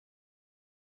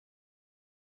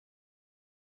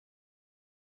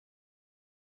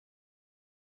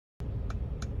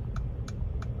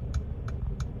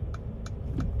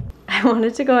I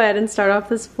wanted to go ahead and start off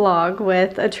this vlog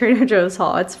with a Trader Joe's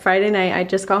haul. It's Friday night. I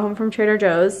just got home from Trader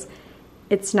Joe's.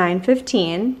 It's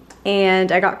 9:15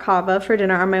 and I got kava for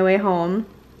dinner on my way home.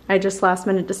 I just last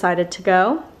minute decided to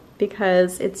go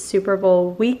because it's Super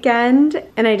Bowl weekend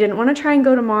and I didn't want to try and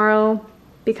go tomorrow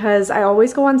because I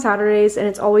always go on Saturdays and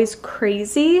it's always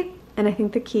crazy, and I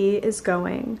think the key is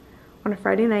going on a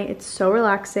Friday night. It's so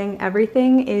relaxing.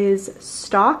 Everything is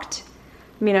stocked.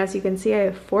 I mean, as you can see, I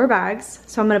have 4 bags.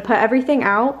 So I'm gonna put everything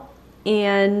out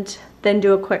and then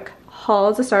do a quick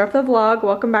haul to start off the vlog.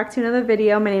 Welcome back to another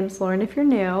video. My name's Lauren if you're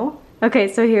new. Okay,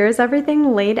 so here's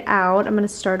everything laid out. I'm gonna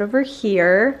start over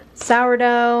here.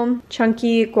 Sourdough,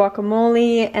 chunky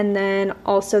guacamole, and then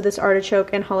also this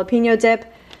artichoke and jalapeno dip.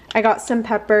 I got some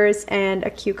peppers and a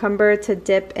cucumber to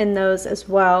dip in those as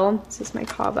well. This is my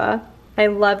kava. I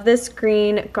love this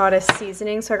green goddess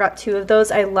seasoning, so I got 2 of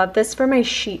those. I love this for my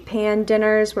sheet pan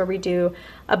dinners where we do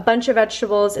a bunch of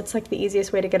vegetables. It's like the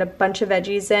easiest way to get a bunch of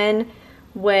veggies in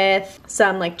with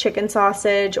some like chicken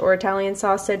sausage or Italian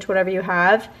sausage, whatever you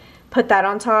have. Put that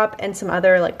on top and some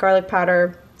other like garlic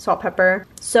powder, salt, pepper.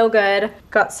 So good.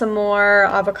 Got some more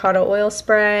avocado oil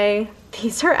spray.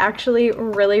 These are actually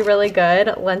really, really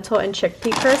good. Lentil and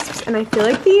chickpea crisps, and I feel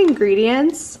like the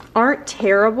ingredients aren't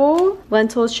terrible.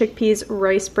 Lentils, chickpeas,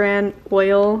 rice bran,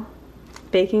 oil,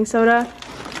 baking soda.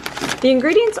 The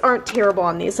ingredients aren't terrible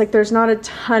on these. Like, there's not a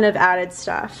ton of added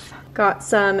stuff. Got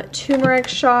some turmeric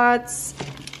shots.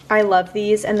 I love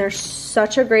these, and they're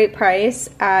such a great price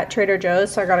at Trader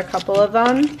Joe's, so I got a couple of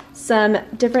them. Some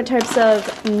different types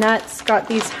of nuts. Got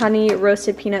these honey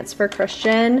roasted peanuts for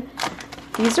Christian.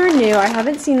 These are new. I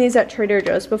haven't seen these at Trader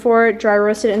Joe's before. Dry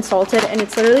roasted and salted, and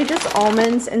it's literally just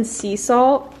almonds and sea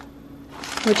salt,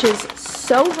 which is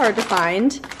so hard to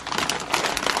find.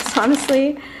 This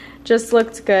honestly just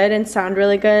looked good and sound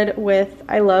really good with,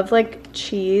 I love like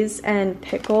cheese and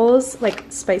pickles, like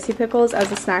spicy pickles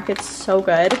as a snack. It's so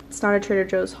good. It's not a Trader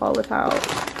Joe's haul without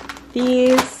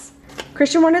these.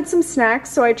 Christian wanted some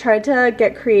snacks, so I tried to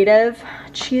get creative.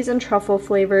 Cheese and truffle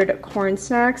flavored corn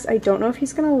snacks. I don't know if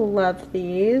he's gonna love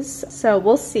these, so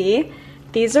we'll see.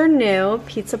 These are new,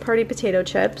 pizza party potato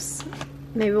chips.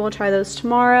 Maybe we'll try those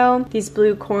tomorrow. These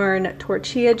blue corn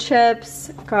tortilla chips.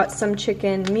 Got some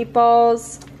chicken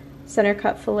meatballs, center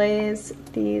cut fillets.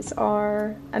 These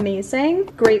are amazing.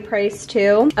 Great price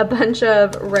too. A bunch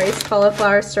of rice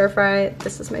cauliflower stir fry.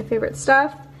 This is my favorite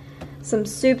stuff. Some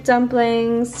soup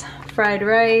dumplings, fried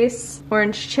rice,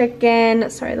 orange chicken,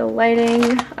 sorry the lighting,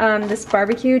 this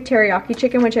barbecue teriyaki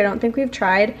chicken, which I don't think we've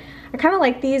tried. I kind of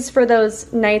like these for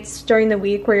those nights during the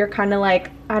week where you're kind of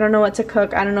like, I don't know what to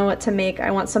cook, I don't know what to make,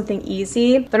 I want something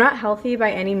easy. They're not healthy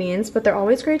by any means, but they're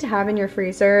always great to have in your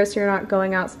freezer so you're not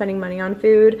going out spending money on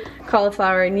food.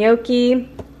 Cauliflower gnocchi,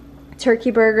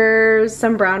 turkey burgers,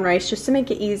 some brown rice just to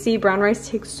make it easy. Brown rice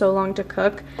takes so long to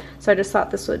cook, so I just thought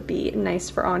this would be nice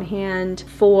for on hand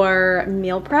for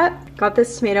meal prep. Got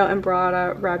this tomato and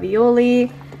burrata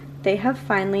ravioli. They have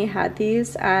finally had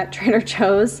these at Trader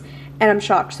Joe's and I'm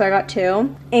shocked, so I got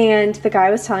 2. And the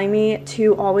guy was telling me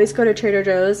to always go to Trader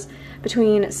Joe's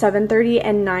between 7:30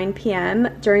 and 9 p.m.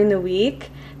 during the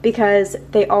week because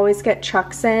they always get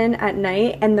trucks in at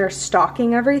night and they're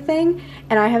stocking everything,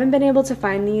 and I haven't been able to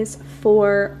find these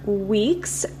for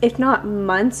weeks, if not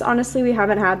months. Honestly, we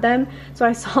haven't had them, so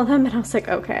I saw them and I was like,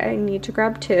 okay, I need to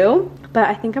grab 2. But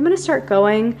I think I'm gonna start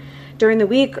going during the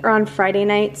week or on Friday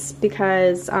nights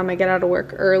because I get out of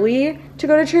work early to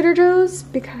go to Trader Joe's,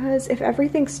 because if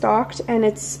everything's stocked and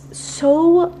it's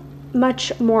so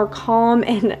much more calm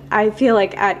and I feel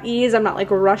like at ease, I'm not like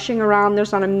rushing around,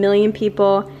 there's not a million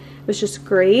people. It was just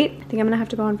great. I think I'm gonna have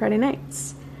to go on Friday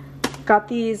nights. Got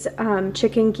these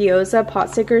chicken gyoza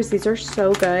pot stickers. These are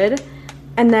so good.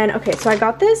 And then, okay, so I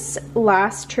got this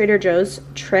last Trader Joe's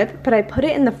trip, but I put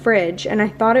it in the fridge and I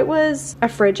thought it was a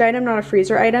fridge item, not a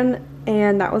freezer item,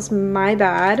 and that was my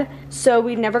bad. So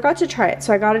we never got to try it,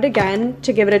 so I got it again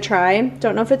to give it a try.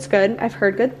 Don't know if it's good. I've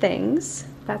heard good things.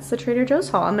 That's the Trader Joe's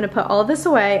haul. I'm gonna put all of this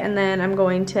away and then I'm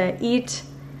going to eat,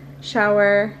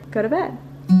 shower, go to bed.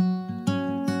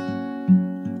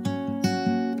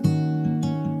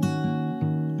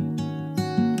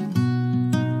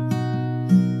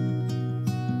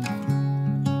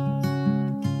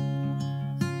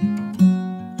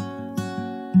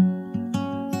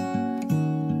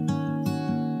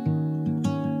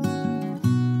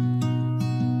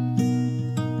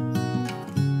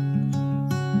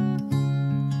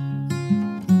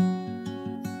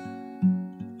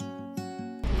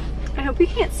 I hope you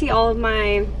can't see all of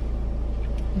my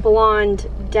blonde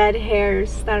dead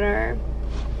hairs that are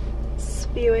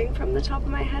viewing from the top of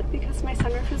my head because my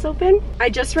sunroof is open. I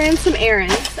just ran some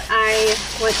errands. I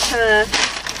went to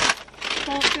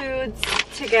Whole Foods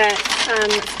to get some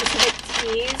specific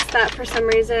teas that for some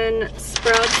reason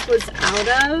Sprouts was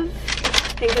out of.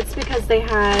 I think it's because they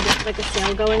had like a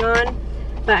sale going on.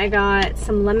 But I got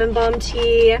some lemon balm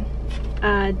tea,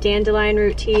 dandelion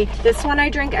root tea. This one I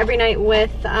drink every night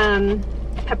with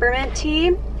peppermint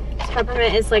tea.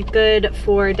 Peppermint is like good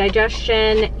for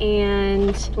digestion,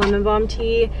 and lemon balm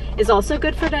tea is also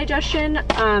good for digestion,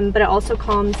 but it also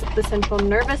calms the central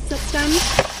nervous system.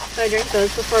 So I drink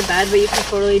those before bed, but you can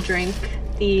totally drink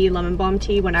the lemon balm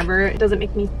tea whenever. It doesn't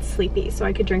make me sleepy, so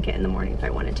I could drink it in the morning if I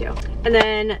wanted to. And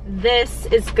then this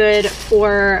is good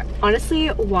for,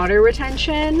 honestly, water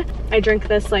retention. I drink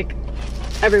this like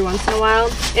every once in a while.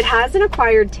 It has an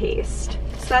acquired taste.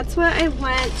 So that's what I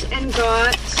went and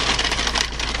got.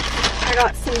 I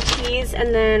got some teas,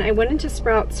 and then I went into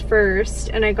Sprouts first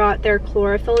and I got their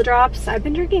chlorophyll drops. I've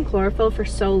been drinking chlorophyll for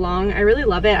so long. I really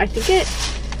love it. I think it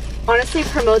honestly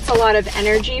promotes a lot of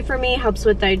energy for me, helps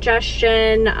with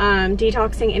digestion,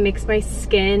 detoxing. It makes my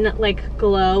skin like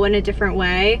glow in a different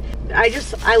way.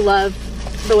 I love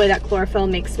the way that chlorophyll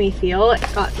makes me feel.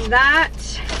 Got that,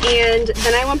 and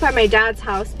then I went by my dad's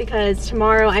house because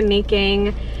tomorrow I'm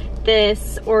making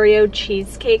this Oreo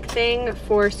cheesecake thing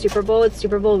for Super Bowl. It's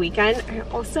Super Bowl weekend. I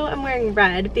also am wearing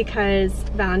red because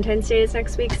Valentine's Day is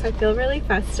next week, so I feel really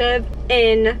festive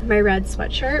in my red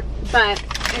sweatshirt. But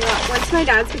I went to my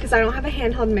dad's because I don't have a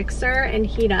handheld mixer and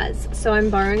he does, so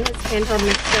I'm borrowing his handheld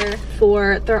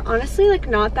mixer. They're honestly like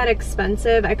not that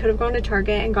expensive. I could have gone to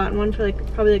Target and gotten one for like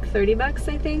probably like 30 bucks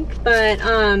I think, but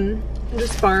I'm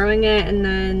just borrowing it, and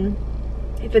then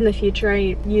if in the future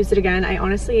I use it again. I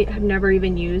honestly have never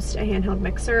even used a handheld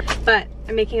mixer, but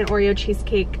I'm making an Oreo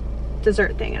cheesecake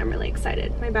dessert thing and I'm really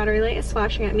excited. My battery light is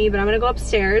flashing at me, but I'm gonna go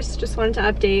upstairs. Just wanted to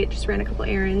update, just ran a couple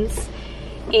errands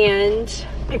and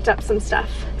picked up some stuff.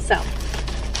 So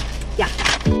yeah.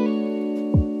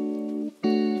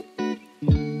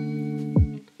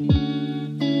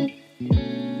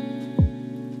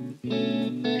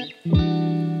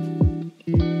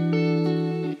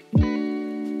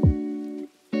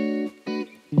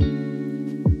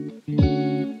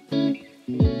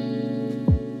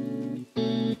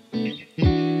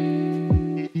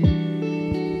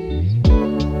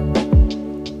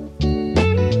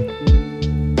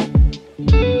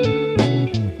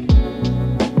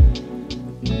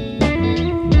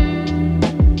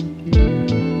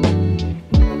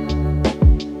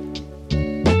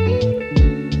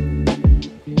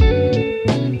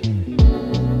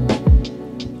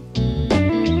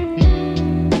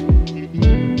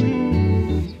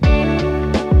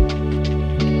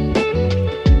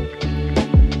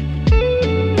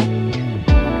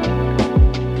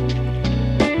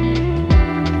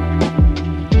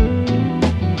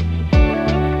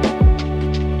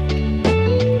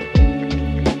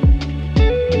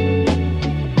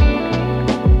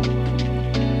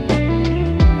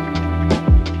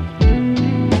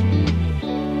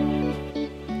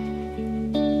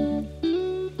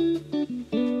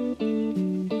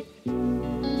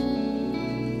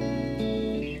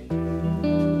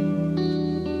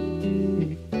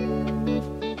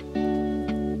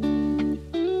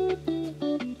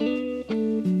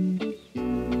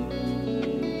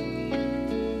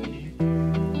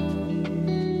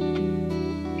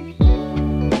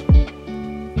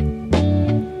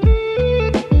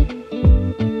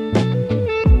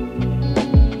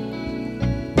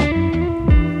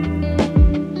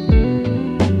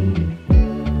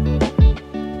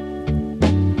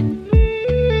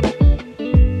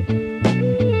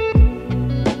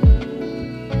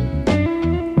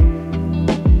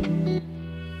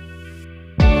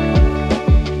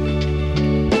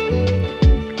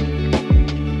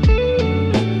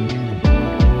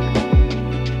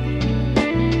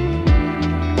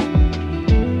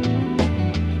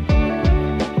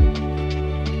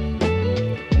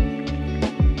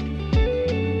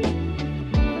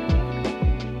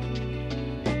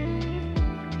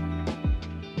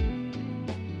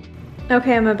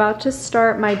 Okay, I'm about to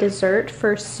start my dessert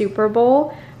for Super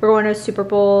Bowl. We're going to a Super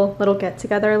Bowl little get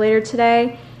together later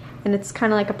today, and it's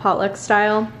kind of like a potluck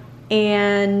style.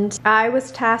 And I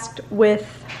was tasked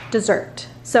with dessert.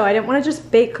 So I didn't want to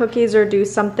just bake cookies or do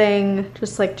something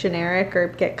just like generic or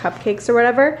get cupcakes or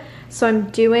whatever. So I'm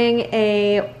doing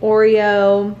a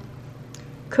Oreo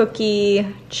cookie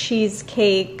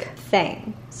cheesecake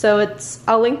thing. So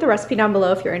I'll link the recipe down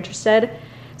below if you're interested.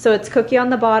 So it's cookie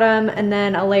on the bottom and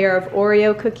then a layer of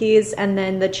Oreo cookies and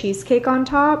then the cheesecake on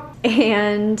top.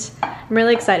 And I'm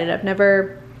really excited. I've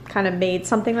never kind of made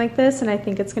something like this, and I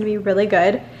think it's gonna be really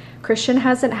good. Christian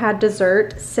hasn't had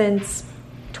dessert since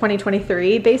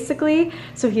 2023 basically,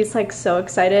 so he's like so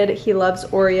excited. He loves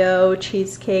Oreo,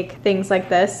 cheesecake, things like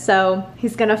this, so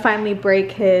he's gonna finally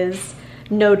break his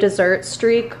no dessert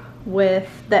streak with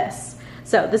this.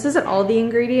 So this isn't all the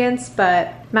ingredients,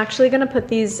 but I'm actually gonna put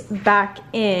these back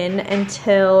in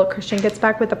until Christian gets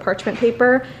back with the parchment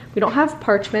paper. We don't have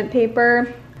parchment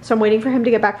paper, so I'm waiting for him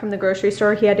to get back from the grocery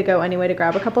store. He had to go anyway to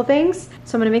grab a couple things.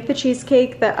 So I'm gonna make the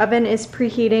cheesecake. The oven is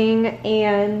preheating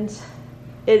and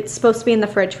it's supposed to be in the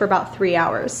fridge for about 3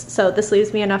 hours. So this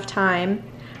leaves me enough time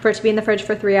for it to be in the fridge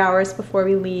for 3 hours before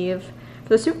we leave for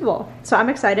the Super Bowl. So I'm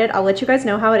excited. I'll let you guys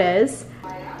know how it is.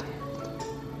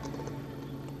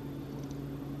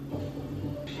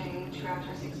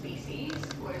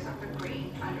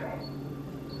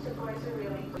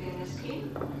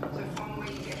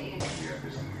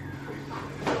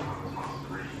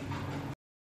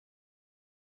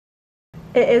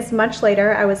 It is much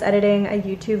later. I was editing a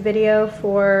YouTube video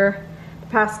for the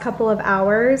past couple of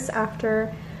hours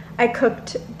after I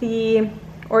cooked the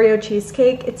Oreo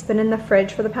cheesecake. It's been in the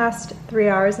fridge for the past 3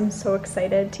 hours. I'm so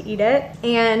excited to eat it.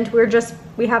 And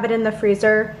we have it in the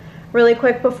freezer really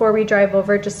quick before we drive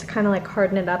over, just to kind of like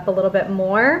harden it up a little bit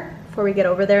more before we get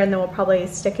over there, and then we'll probably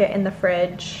stick it in the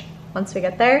fridge once we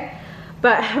get there.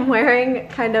 But I'm wearing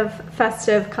kind of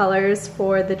festive colors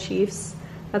for the Chiefs.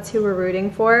 That's who we're rooting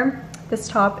for. This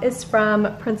top is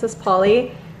from Princess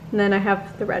Polly, and then I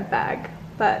have the red bag.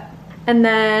 And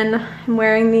then I'm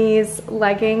wearing these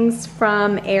leggings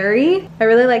from Aerie. I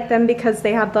really like them because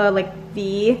they have the like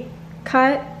V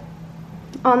cut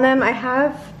on them. I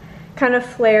have kind of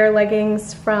flare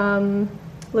leggings from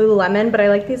Lululemon, but I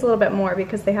like these a little bit more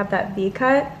because they have that V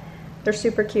cut. They're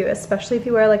super cute, especially if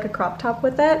you wear like a crop top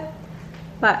with it.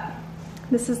 But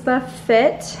this is the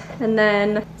fit, and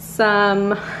then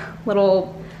some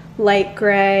little light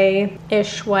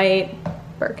gray-ish white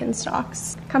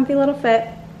Birkenstocks. Comfy little fit.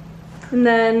 And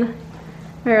then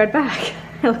my red bag.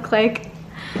 I look like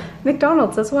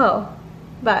McDonald's as well.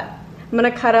 But I'm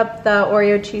gonna cut up the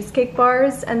Oreo cheesecake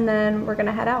bars and then we're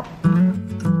gonna head out.